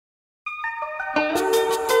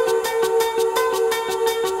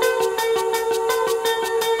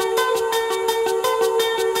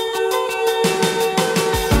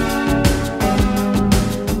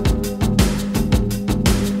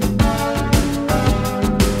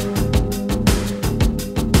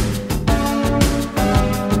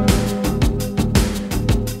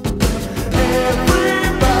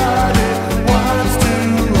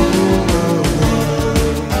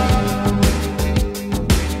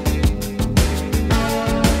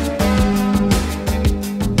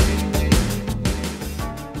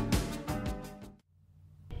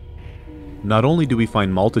Not only do we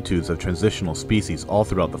find multitudes of transitional species all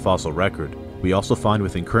throughout the fossil record, we also find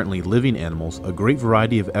within currently living animals a great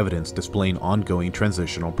variety of evidence displaying ongoing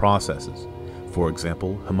transitional processes. For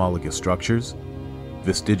example, homologous structures,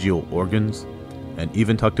 vestigial organs, and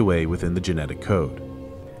even tucked away within the genetic code.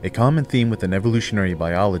 A common theme within evolutionary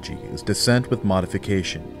biology is descent with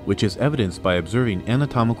modification, which is evidenced by observing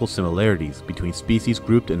anatomical similarities between species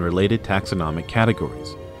grouped in related taxonomic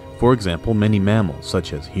categories. For example, many mammals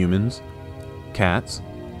such as humans, cats,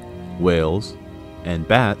 whales, and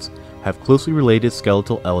bats have closely related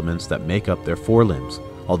skeletal elements that make up their forelimbs,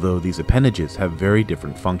 although these appendages have very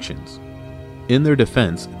different functions. In their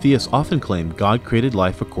defense, theists often claim God created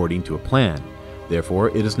life according to a plan. Therefore,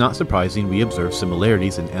 it is not surprising we observe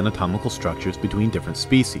similarities in anatomical structures between different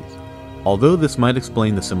species. Although this might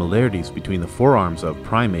explain the similarities between the forearms of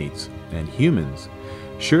primates and humans,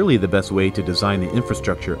 surely the best way to design the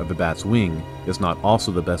infrastructure of a bat's wing is not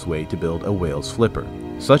also the best way to build a whale's flipper.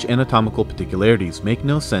 Such anatomical particularities make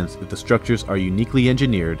no sense if the structures are uniquely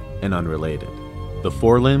engineered and unrelated. The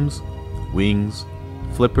forelimbs, wings,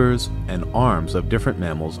 flippers, and arms of different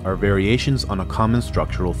mammals are variations on a common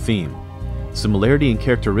structural theme. Similarity in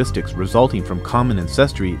characteristics resulting from common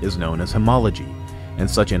ancestry is known as homology, and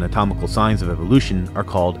such anatomical signs of evolution are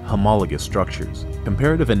called homologous structures.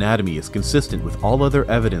 Comparative anatomy is consistent with all other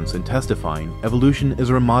evidence in testifying evolution is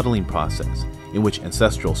a remodeling process, in which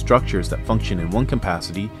ancestral structures that function in one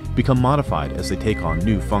capacity become modified as they take on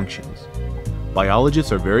new functions.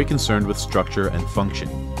 Biologists are very concerned with structure and function.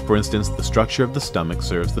 For instance, the structure of the stomach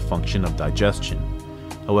serves the function of digestion.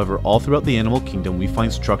 However, all throughout the animal kingdom we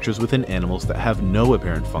find structures within animals that have no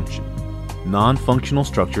apparent function. Non-functional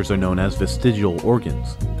structures are known as vestigial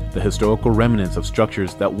organs, the historical remnants of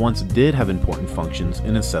structures that once did have important functions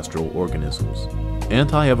in ancestral organisms.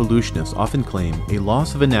 Anti-evolutionists often claim a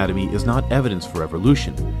loss of anatomy is not evidence for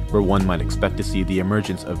evolution, where one might expect to see the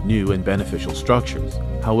emergence of new and beneficial structures.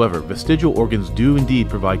 However, vestigial organs do indeed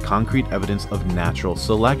provide concrete evidence of natural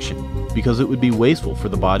selection, because it would be wasteful for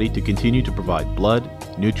the body to continue to provide blood,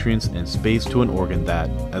 nutrients, and space to an organ that,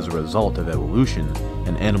 as a result of evolution,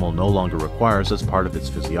 an animal no longer requires as part of its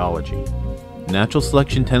physiology. Natural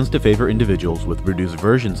selection tends to favor individuals with reduced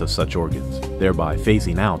versions of such organs, thereby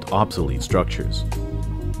phasing out obsolete structures.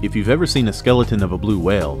 If you've ever seen a skeleton of a blue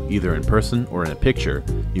whale, either in person or in a picture,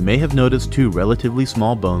 you may have noticed two relatively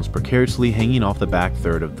small bones precariously hanging off the back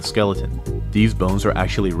third of the skeleton. These bones are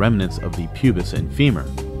actually remnants of the pubis and femur.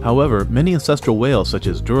 However, many ancestral whales such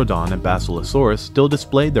as Durodon and Basilosaurus still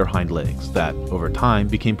displayed their hind legs that, over time,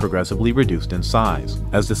 became progressively reduced in size.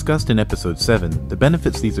 As discussed in episode 7, the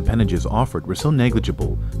benefits these appendages offered were so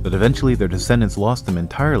negligible that eventually their descendants lost them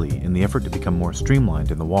entirely in the effort to become more streamlined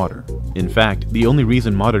in the water. In fact, the only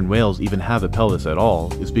reason modern whales even have a pelvis at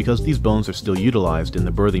all is because these bones are still utilized in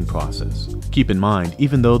the birthing process. Keep in mind,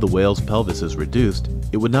 even though the whale's pelvis is reduced,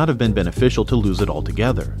 it would not have been beneficial to lose it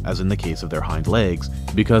altogether, as in the case of their hind legs,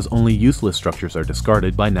 because only useless structures are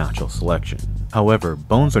discarded by natural selection. However,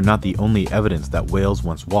 bones are not the only evidence that whales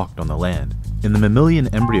once walked on the land. In the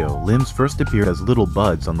mammalian embryo, limbs first appeared as little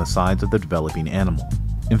buds on the sides of the developing animal.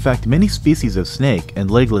 In fact, many species of snake and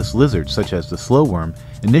legless lizards such as the slowworm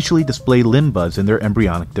initially display limb buds in their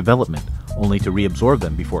embryonic development, only to reabsorb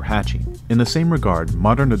them before hatching. In the same regard,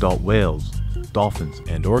 modern adult whales, dolphins,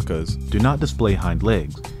 and orcas do not display hind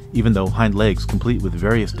legs, even though hind legs complete with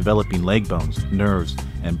various developing leg bones, nerves,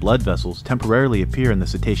 and blood vessels temporarily appear in the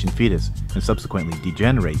cetacean fetus and subsequently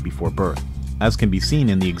degenerate before birth, as can be seen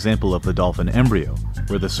in the example of the dolphin embryo,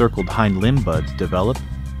 where the circled hind limb buds develop,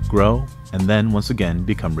 grow, and then once again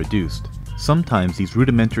become reduced. Sometimes these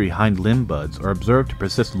rudimentary hind limb buds are observed to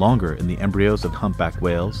persist longer in the embryos of humpback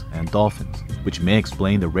whales and dolphins, which may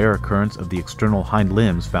explain the rare occurrence of the external hind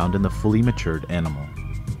limbs found in the fully matured animal.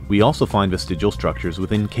 We also find vestigial structures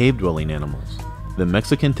within cave-dwelling animals. The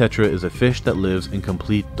Mexican tetra is a fish that lives in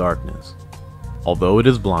complete darkness. Although it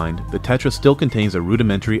is blind, the tetra still contains a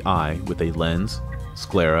rudimentary eye with a lens,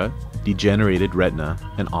 sclera, degenerated retina,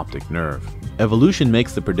 and optic nerve. Evolution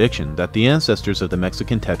makes the prediction that the ancestors of the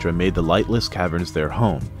Mexican tetra made the lightless caverns their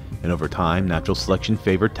home, and over time natural selection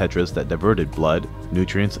favored tetras that diverted blood,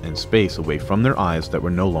 nutrients, and space away from their eyes that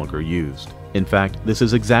were no longer used. In fact, this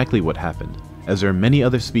is exactly what happened, as there are many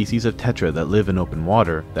other species of tetra that live in open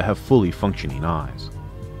water that have fully functioning eyes.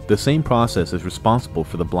 The same process is responsible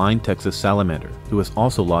for the blind Texas salamander, who has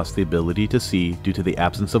also lost the ability to see due to the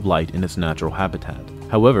absence of light in its natural habitat.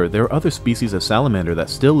 However, there are other species of salamander that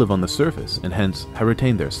still live on the surface and hence have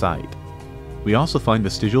retained their sight. We also find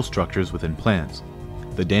vestigial structures within plants.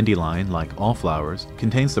 The dandelion, like all flowers,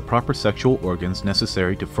 contains the proper sexual organs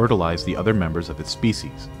necessary to fertilize the other members of its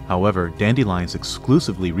species. However, dandelions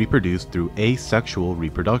exclusively reproduce through asexual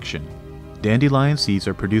reproduction. Dandelion seeds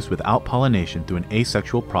are produced without pollination through an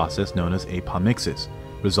asexual process known as apomixis,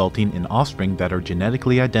 resulting in offspring that are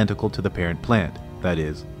genetically identical to the parent plant, that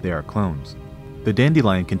is, they are clones. The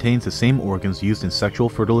dandelion contains the same organs used in sexual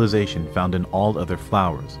fertilization found in all other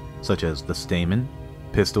flowers, such as the stamen,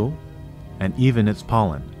 pistil, and even its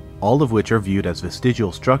pollen, all of which are viewed as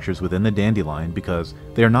vestigial structures within the dandelion because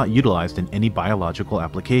they are not utilized in any biological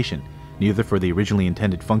application, neither for the originally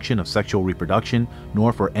intended function of sexual reproduction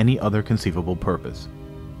nor for any other conceivable purpose.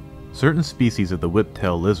 Certain species of the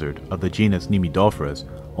whiptail lizard of the genus Nemidophoras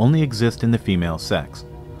only exist in the female sex.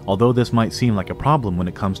 Although this might seem like a problem when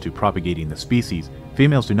it comes to propagating the species,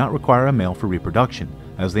 females do not require a male for reproduction,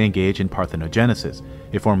 as they engage in parthenogenesis,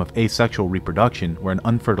 a form of asexual reproduction where an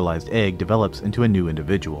unfertilized egg develops into a new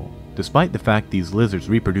individual. Despite the fact these lizards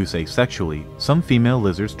reproduce asexually, some female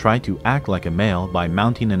lizards try to act like a male by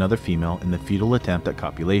mounting another female in the futile attempt at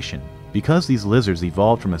copulation. Because these lizards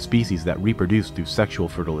evolved from a species that reproduced through sexual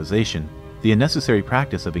fertilization, the unnecessary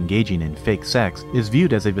practice of engaging in fake sex is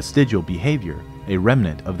viewed as a vestigial behavior, a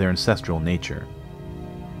remnant of their ancestral nature.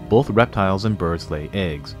 Both reptiles and birds lay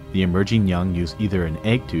eggs. The emerging young use either an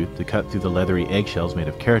egg tooth to cut through the leathery eggshells made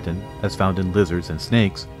of keratin, as found in lizards and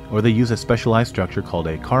snakes, or they use a specialized structure called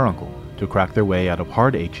a caruncle to crack their way out of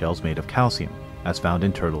hard eggshells made of calcium, as found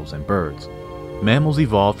in turtles and birds. Mammals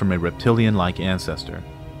evolved from a reptilian-like ancestor.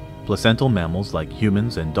 Placental mammals like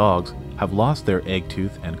humans and dogs have lost their egg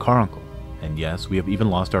tooth and caruncle, and yes, we have even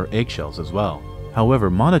lost our eggshells as well.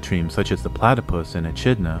 However, monotremes such as the platypus and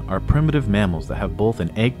echidna are primitive mammals that have both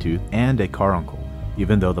an egg tooth and a caruncle,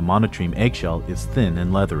 even though the monotreme eggshell is thin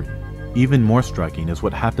and leathery. Even more striking is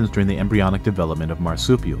what happens during the embryonic development of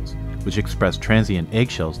marsupials, which express transient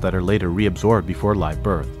eggshells that are later reabsorbed before live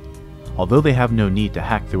birth. Although they have no need to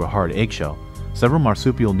hack through a hard eggshell, several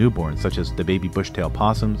marsupial newborns such as the baby bushtail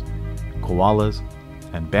possums, koalas,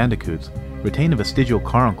 and bandicoots retain a vestigial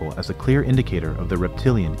caruncle as a clear indicator of their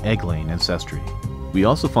reptilian egg-laying ancestry. We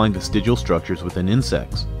also find vestigial structures within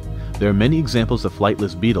insects. There are many examples of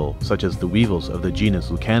flightless beetle, such as the weevils of the genus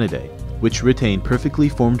Lucanidae, which retain perfectly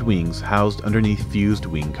formed wings housed underneath fused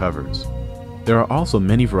wing covers. There are also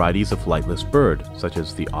many varieties of flightless bird, such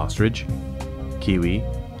as the ostrich, kiwi,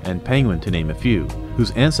 and penguin to name a few,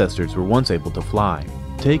 whose ancestors were once able to fly.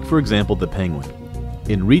 Take for example the penguin.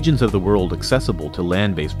 In regions of the world accessible to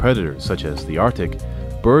land-based predators such as the Arctic,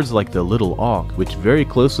 birds like the little auk, which very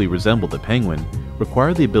closely resemble the penguin,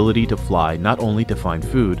 require the ability to fly not only to find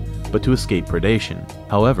food, but to escape predation.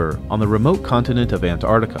 However, on the remote continent of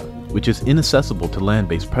Antarctica, which is inaccessible to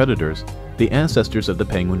land-based predators, the ancestors of the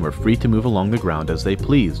penguin were free to move along the ground as they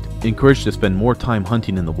pleased, encouraged to spend more time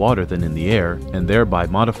hunting in the water than in the air, and thereby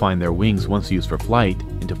modifying their wings once used for flight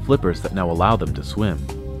into flippers that now allow them to swim.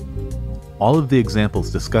 All of the examples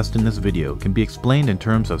discussed in this video can be explained in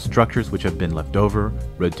terms of structures which have been left over,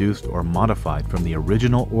 reduced, or modified from the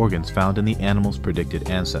original organs found in the animal's predicted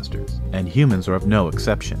ancestors, and humans are of no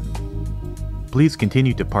exception. Please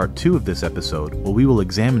continue to part 2 of this episode, where we will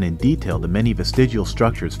examine in detail the many vestigial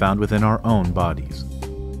structures found within our own bodies.